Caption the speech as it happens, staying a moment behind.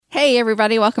Hey,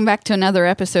 everybody. Welcome back to another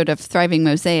episode of Thriving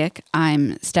Mosaic.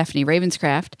 I'm Stephanie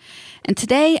Ravenscraft, and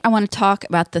today I want to talk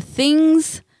about the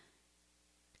things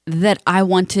that I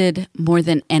wanted more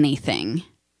than anything.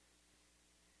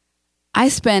 I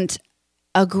spent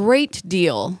a great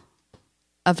deal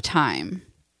of time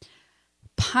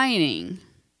pining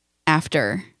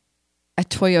after a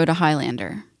Toyota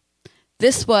Highlander.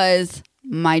 This was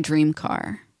my dream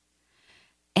car.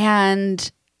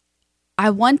 And I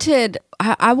wanted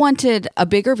a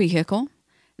bigger vehicle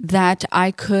that I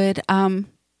could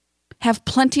have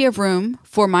plenty of room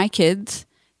for my kids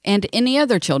and any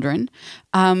other children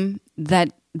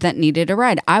that needed a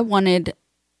ride. I wanted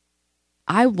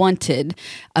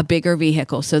a bigger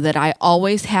vehicle so that I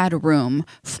always had room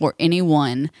for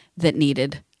anyone that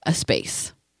needed a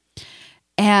space.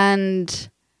 And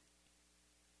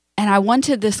I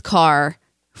wanted this car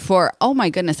for, oh my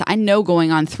goodness, I know going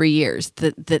on 3 years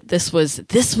that this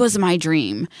was my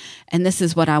dream and this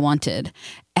is what I wanted.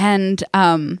 And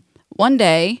one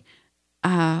day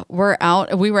we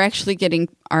were actually getting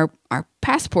our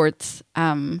passports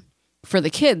for the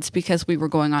kids because we were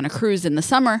going on a cruise in the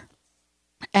summer.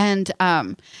 And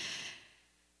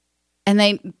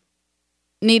they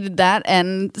needed that.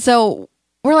 And so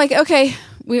we're like, okay,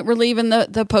 we're leaving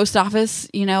the post office,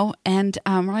 and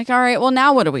we're like, all right, well,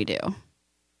 now what do we do?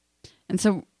 And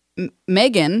so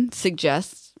Megan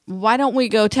suggests, why don't we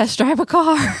go test drive a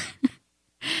car?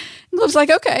 Cliff's like,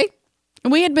 okay.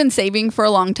 We had been saving for a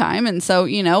long time. And so,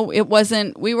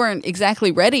 we weren't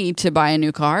exactly ready to buy a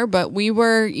new car, but we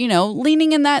were,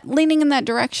 leaning in that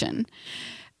direction.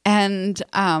 And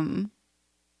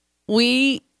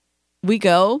we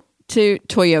go to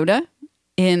Toyota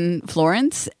in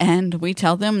Florence and we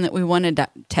tell them that we wanted to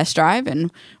test drive,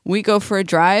 and we go for a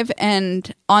drive.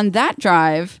 And on that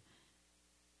drive,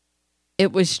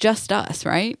 it was just us,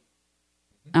 right?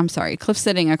 I'm sorry, Cliff's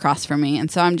sitting across from me, and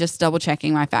so I'm just double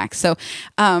checking my facts. So,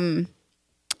 the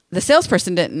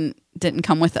salesperson didn't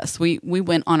come with us. We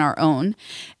went on our own,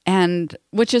 and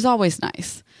which is always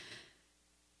nice.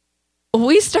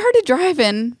 We started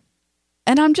driving,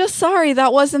 and I'm just sorry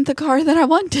that wasn't the car that I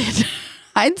wanted.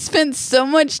 I'd spent so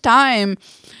much time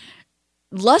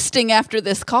lusting after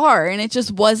this car, and it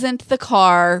just wasn't the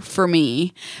car for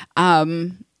me.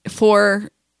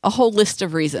 For a whole list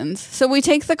of reasons. So we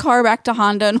take the car back to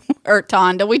Honda,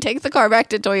 we take the car back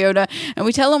to Toyota, and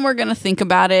we tell them we're going to think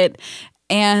about it.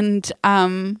 And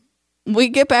we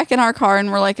get back in our car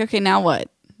and we're like, okay, now what?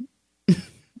 We're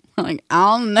like,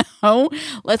 I don't know.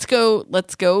 Let's go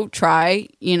try,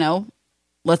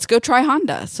 let's go try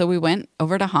Honda. So we went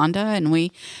over to Honda and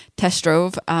we test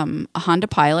drove a Honda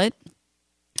Pilot.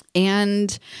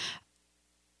 And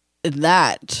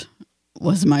that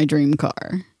was my dream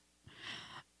car.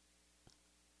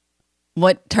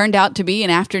 What turned out to be an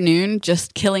afternoon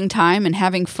just killing time and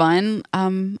having fun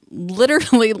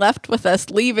literally left with us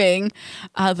leaving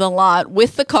the lot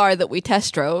with the car that we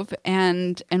test drove,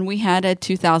 and we had a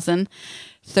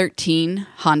 2013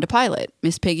 Honda Pilot.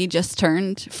 Miss Piggy just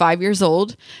turned 5 years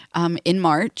old in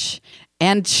March,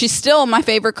 and she's still my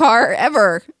favorite car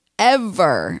ever.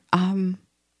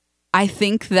 I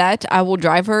think that I will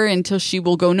drive her until she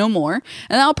will go no more.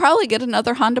 And I'll probably get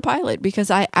another Honda Pilot because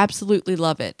I absolutely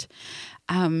love it.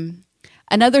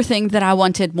 Another thing that I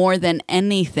wanted more than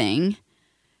anything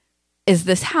is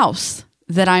this house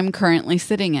that I'm currently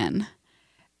sitting in.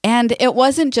 And it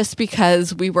wasn't just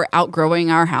because we were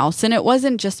outgrowing our house. And it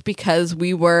wasn't just because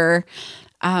we were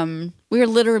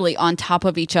literally on top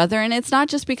of each other. And it's not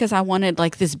just because I wanted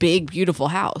like this big, beautiful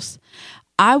house.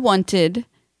 I wanted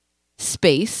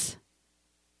space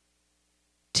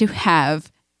to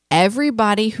have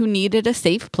everybody who needed a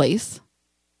safe place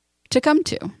to come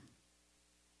to.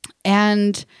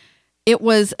 And it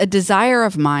was a desire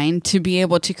of mine to be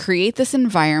able to create this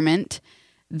environment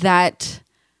that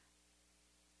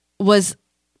was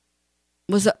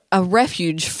a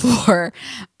refuge for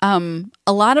a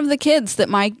lot of the kids that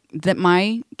my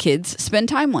kids spend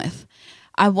time with.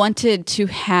 I wanted to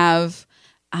have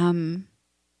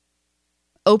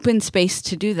open space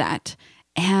to do that.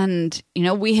 And,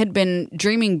 we had been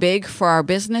dreaming big for our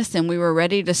business, and we were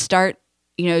ready to start,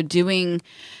 doing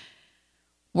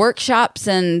workshops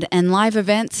and live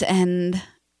events, and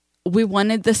we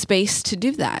wanted the space to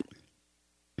do that.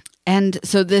 And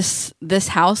so this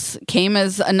house came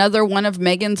as another one of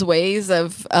Megan's ways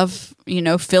of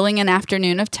filling an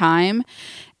afternoon of time.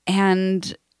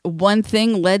 And one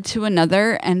thing led to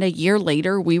another, and a year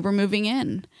later we were moving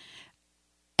in.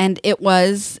 And it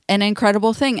was an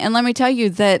incredible thing. And let me tell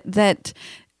you that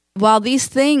while these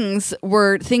things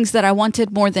were things that I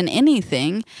wanted more than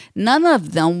anything, none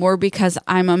of them were because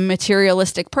I'm a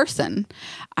materialistic person.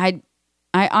 I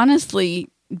honestly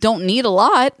don't need a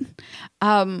lot.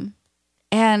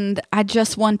 And I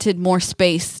just wanted more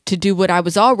space to do what I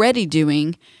was already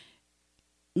doing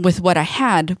with what I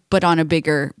had, but on a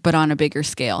bigger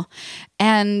scale.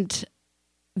 And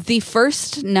the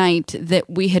first night that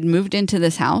we had moved into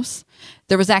this house,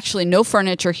 there was actually no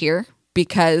furniture here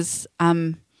because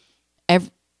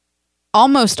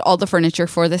almost all the furniture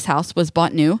for this house was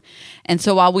bought new. And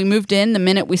so while we moved in, the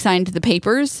minute we signed the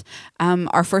papers,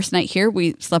 our first night here,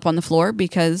 we slept on the floor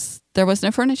because there was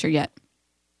no furniture yet.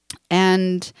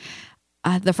 And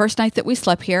the first night that we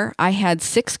slept here, I had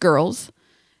 6 girls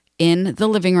in the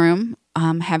living room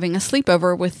having a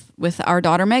sleepover with our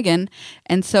daughter Megan.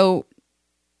 And so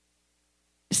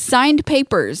signed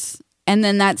papers. And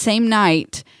then that same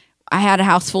night, I had a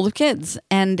house full of kids,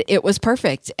 and it was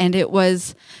perfect. And it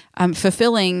was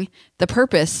fulfilling the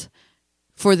purpose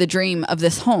for the dream of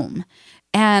this home.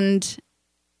 And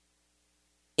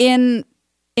in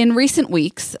recent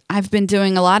weeks, I've been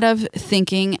doing a lot of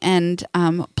thinking and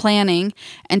planning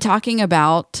and talking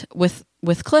about with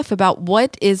Cliff about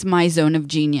what is my zone of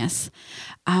genius.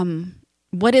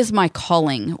 What is my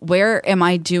calling? Where am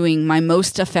I doing my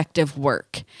most effective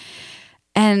work?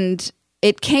 And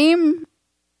it came,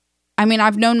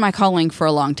 I've known my calling for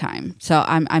a long time. So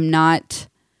I'm not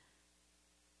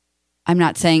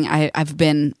saying I've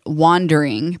been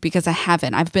wandering, because I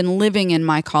haven't. I've been living in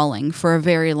my calling for a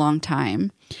very long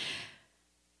time.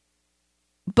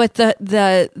 But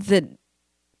the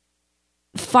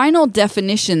final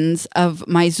definitions of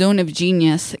my zone of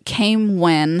genius came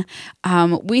when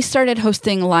we started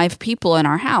hosting live people in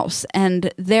our house,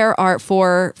 and there are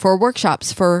for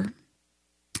workshops, for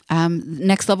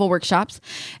next level workshops,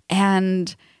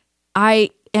 and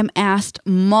I am asked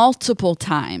multiple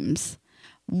times,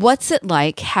 what's it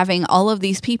like having all of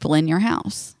these people in your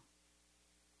house?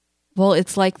 Well,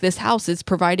 it's like this house is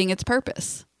providing its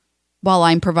purpose while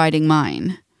I'm providing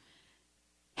mine.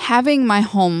 Having my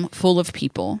home full of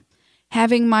people,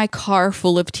 having my car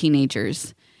full of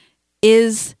teenagers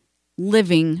is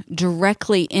living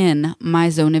directly in my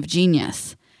zone of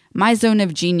genius. My zone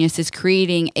of genius is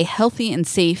creating a healthy and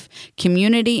safe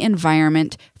community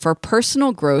environment for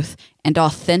personal growth and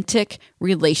authentic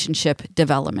relationship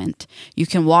development. You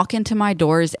can walk into my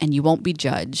doors and you won't be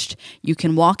judged. You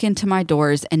can walk into my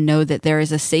doors and know that there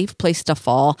is a safe place to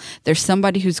fall. There's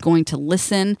somebody who's going to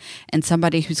listen and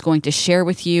somebody who's going to share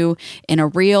with you in a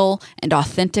real and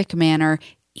authentic manner,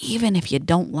 even if you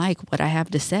don't like what I have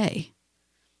to say.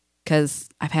 Because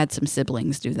I've had some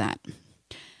siblings do that.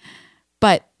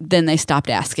 But then they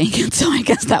stopped asking, and so I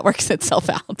guess that works itself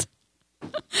out.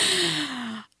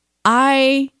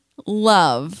 I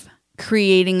love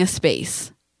creating a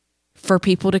space for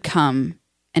people to come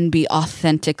and be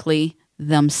authentically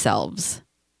themselves,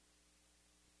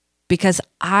 because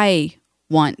I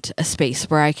want a space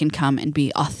where I can come and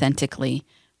be authentically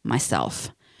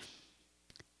myself.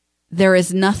 There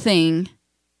is nothing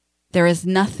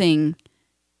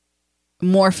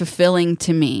more fulfilling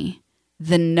to me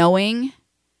than knowing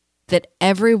that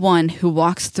everyone who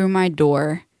walks through my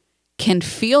door can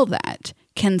feel that,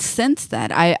 can sense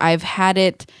that. I've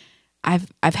had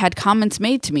comments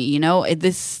made to me,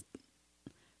 this,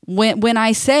 when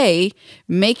I say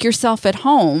make yourself at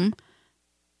home,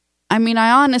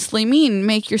 I honestly mean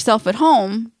make yourself at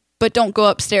home, but don't go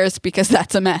upstairs because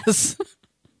that's a mess.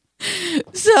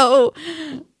 So,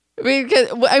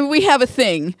 because we have a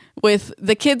thing with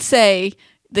the kids say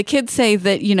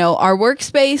that, our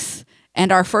workspace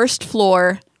and our first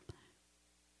floor,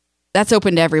 that's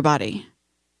open to everybody.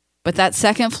 But that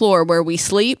second floor where we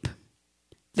sleep,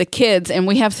 the kids, and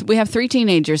we have 3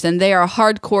 teenagers, and they are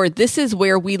hardcore, this is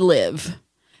where we live.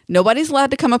 Nobody's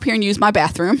allowed to come up here and use my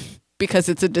bathroom because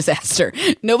it's a disaster.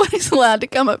 Nobody's allowed to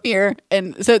come up here.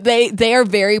 And so they are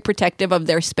very protective of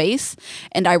their space,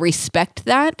 and I respect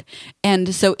that.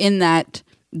 And so in that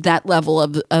level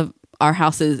of our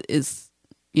house is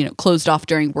closed off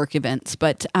during work events.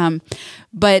 But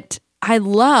I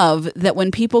love that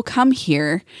when people come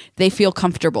here, they feel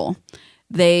comfortable.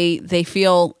 They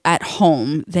feel at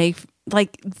home.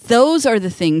 Those are the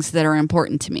things that are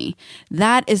important to me.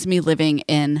 That is me living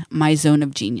in my zone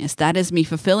of genius. That is me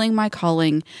fulfilling my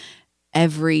calling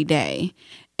every day.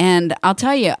 And I'll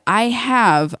tell you, I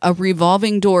have a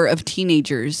revolving door of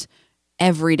teenagers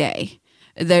every day.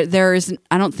 I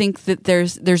don't think that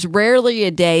there's rarely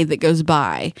a day that goes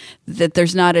by that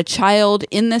there's not a child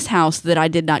in this house that I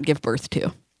did not give birth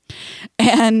to.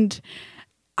 And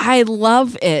I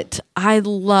love it. I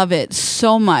love it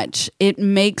so much. It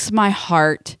makes my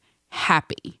heart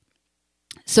happy.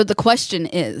 So the question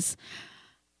is,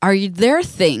 are there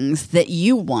things that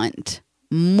you want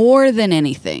more than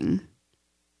anything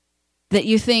that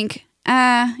you think,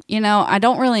 I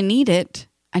don't really need it.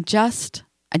 I just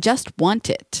want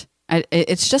it.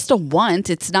 It's just a want.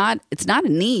 It's not a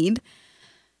need.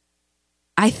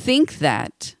 I think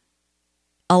that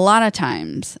a lot of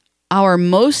times our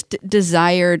most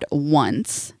desired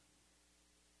wants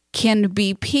can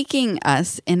be piquing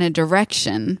us in a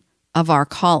direction of our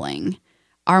calling.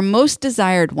 Our most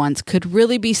desired wants could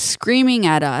really be screaming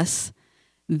at us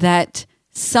that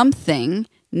something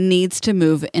needs to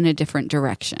move in a different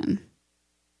direction.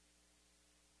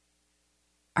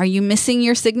 Are you missing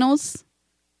your signals?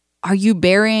 Are you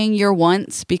burying your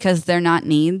wants because they're not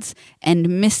needs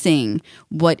and missing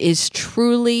what is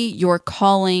truly your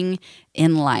calling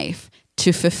in life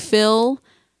to fulfill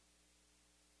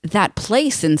that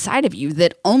place inside of you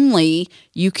that only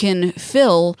you can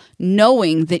fill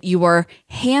knowing that you are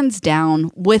hands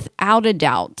down, without a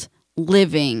doubt,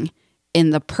 living in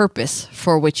the purpose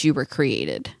for which you were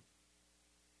created?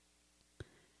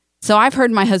 So I've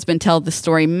heard my husband tell the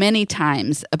story many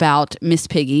times about Miss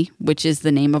Piggy, which is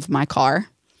the name of my car,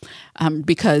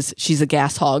 because she's a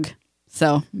gas hog.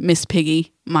 So Miss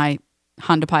Piggy, my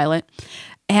Honda Pilot.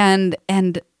 And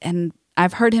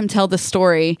I've heard him tell the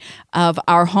story of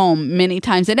our home many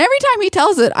times. And every time he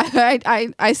tells it,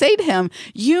 I say to him,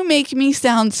 you make me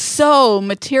sound so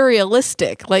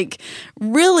materialistic. Like,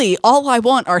 really, all I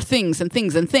want are things and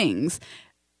things and things.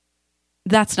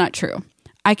 That's not true.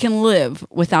 I can live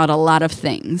without a lot of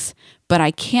things, but I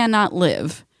cannot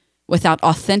live without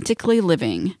authentically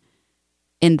living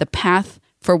in the path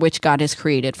for which God has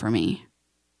created for me.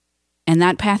 And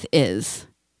that path is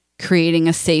creating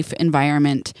a safe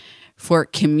environment for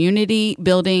community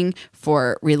building,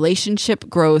 for relationship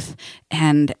growth,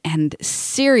 and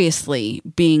seriously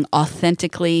being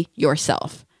authentically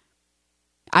yourself.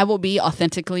 I will be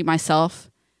authentically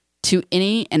myself to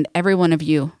any and every one of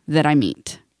you that I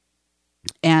meet.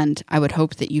 And I would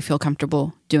hope that you feel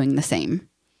comfortable doing the same.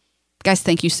 Guys,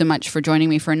 thank you so much for joining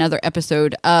me for another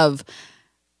episode of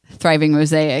Thriving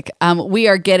Mosaic. We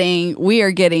are getting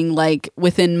like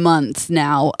within months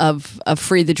now of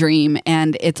Free the Dream,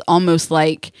 and it's almost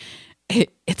like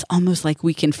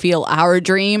we can feel our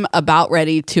dream about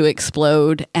ready to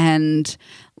explode, and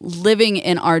living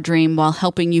in our dream while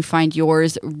helping you find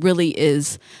yours really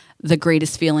is the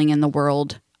greatest feeling in the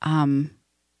world.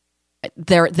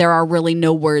 There are really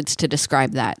no words to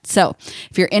describe that. So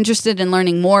if you're interested in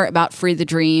learning more about Free the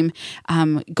Dream,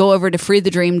 go over to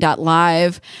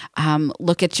freethedream.live.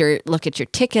 Look at your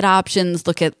ticket options.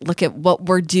 Look at what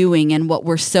we're doing and what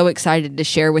we're so excited to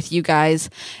share with you guys.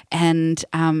 And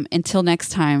until next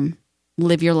time,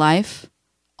 live your life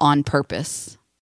on purpose.